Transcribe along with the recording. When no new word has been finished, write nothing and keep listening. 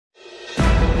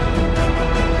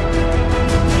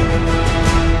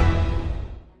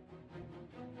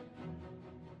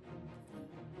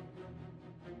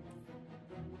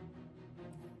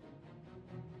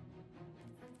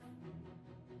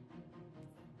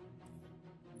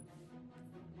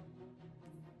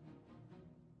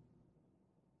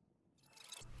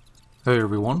Hey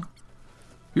everyone,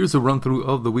 here's a run through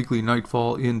of the weekly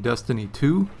Nightfall in Destiny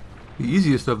 2. The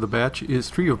easiest of the batch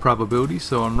is Tree of Probabilities,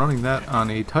 so I'm running that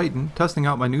on a Titan, testing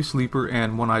out my new sleeper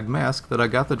and one-eyed mask that I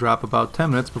got the drop about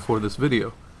 10 minutes before this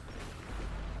video.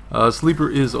 Sleeper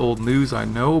is old news, I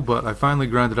know, but I finally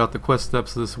grinded out the quest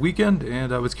steps this weekend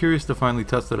and I was curious to finally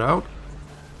test it out.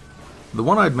 The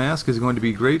one-eyed mask is going to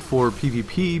be great for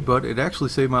PvP, but it actually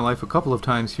saved my life a couple of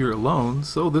times here alone,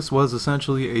 so this was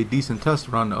essentially a decent test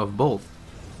run of both.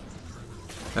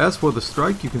 As for the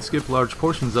strike, you can skip large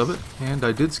portions of it, and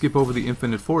I did skip over the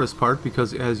Infinite Forest part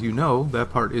because, as you know,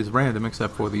 that part is random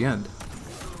except for the end.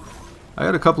 I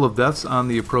had a couple of deaths on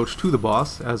the approach to the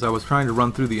boss, as I was trying to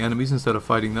run through the enemies instead of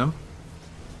fighting them.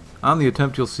 On the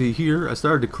attempt you'll see here, I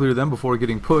started to clear them before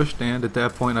getting pushed, and at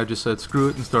that point I just said screw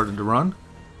it and started to run.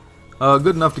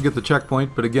 Good enough to get the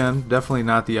checkpoint, but again, definitely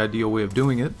not the ideal way of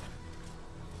doing it.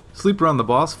 Sleeper on the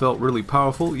boss felt really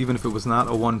powerful, even if it was not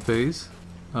a one phase.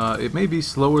 It may be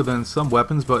slower than some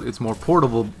weapons, but it's more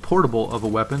portable of a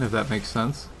weapon, if that makes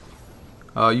sense.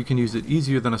 You can use it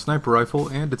easier than a sniper rifle,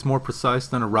 and it's more precise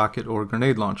than a rocket or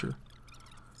grenade launcher.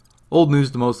 Old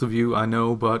news to most of you, I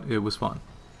know, but it was fun.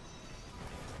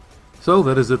 So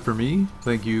that is it for me.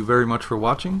 Thank you very much for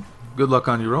watching. Good luck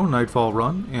on your own Nightfall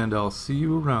run, and I'll see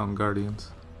you around,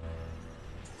 Guardians.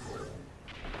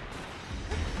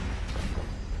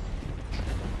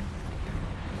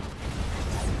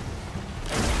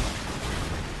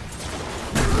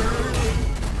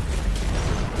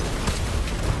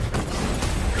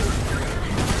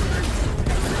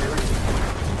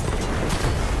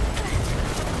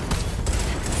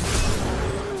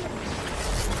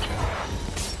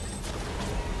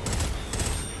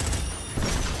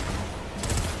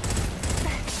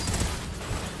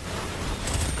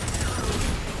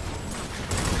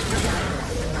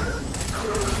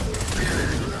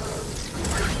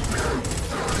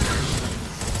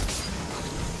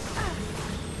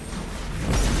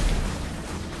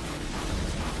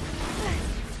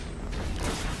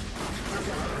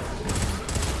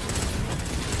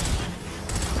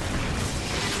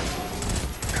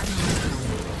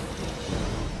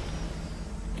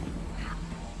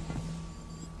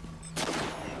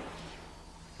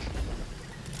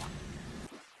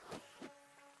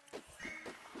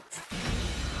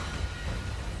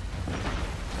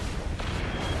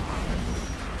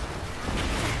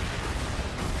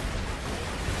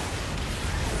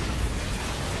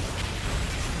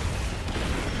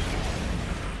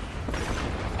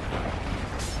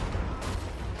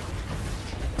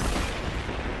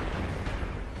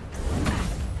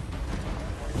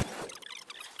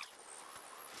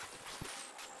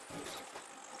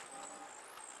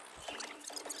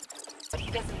 But he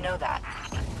doesn't know that.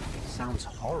 Sounds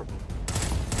horrible.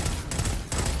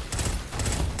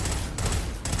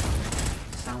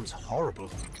 Sounds horrible.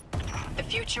 The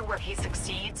future where he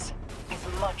succeeds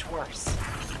is much worse.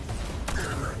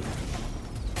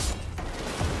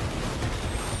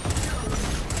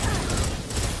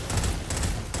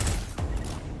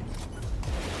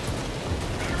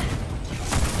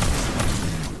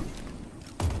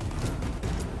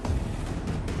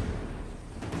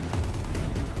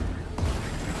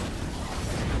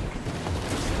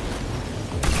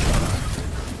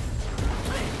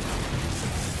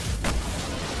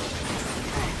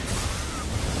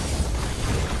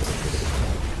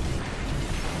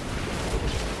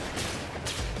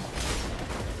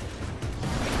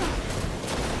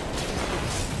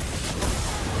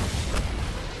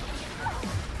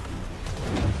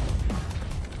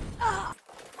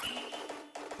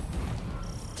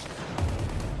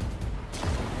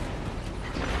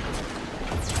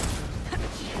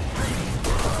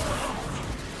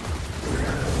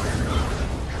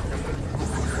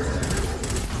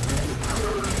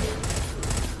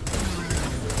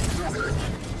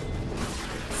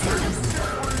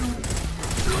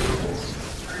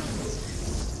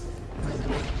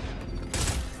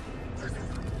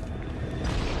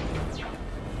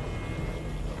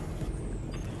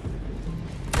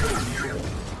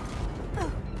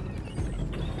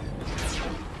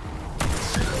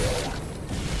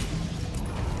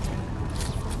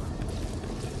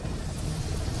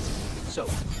 So,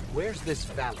 where's this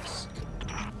Valis?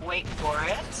 Wait for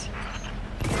it.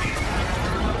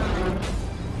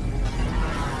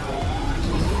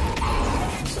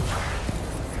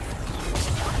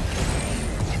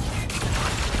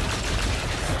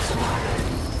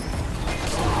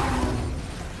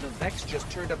 The Vex just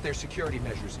turned up their security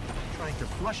measures, trying to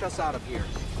flush us out of here.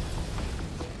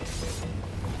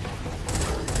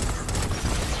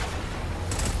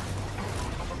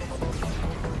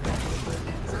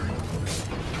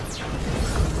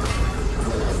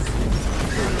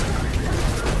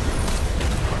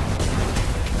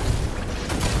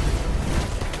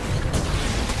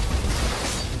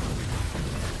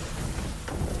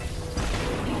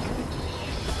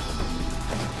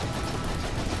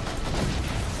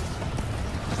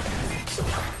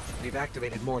 they've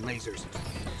activated more lasers.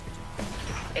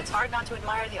 It's hard not to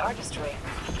admire the artistry.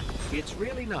 It's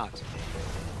really not.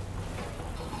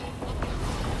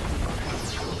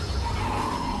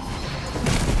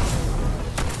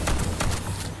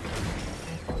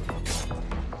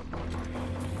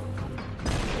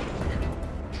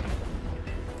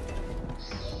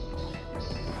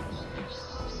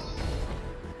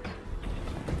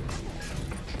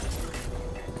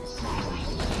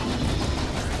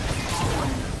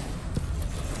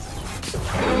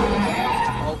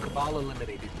 All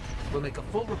eliminated. We'll make a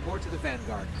full report to the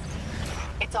Vanguard.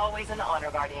 It's always an honor,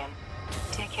 Guardian.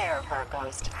 Take care of her,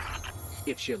 Ghost.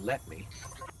 If she'll let me.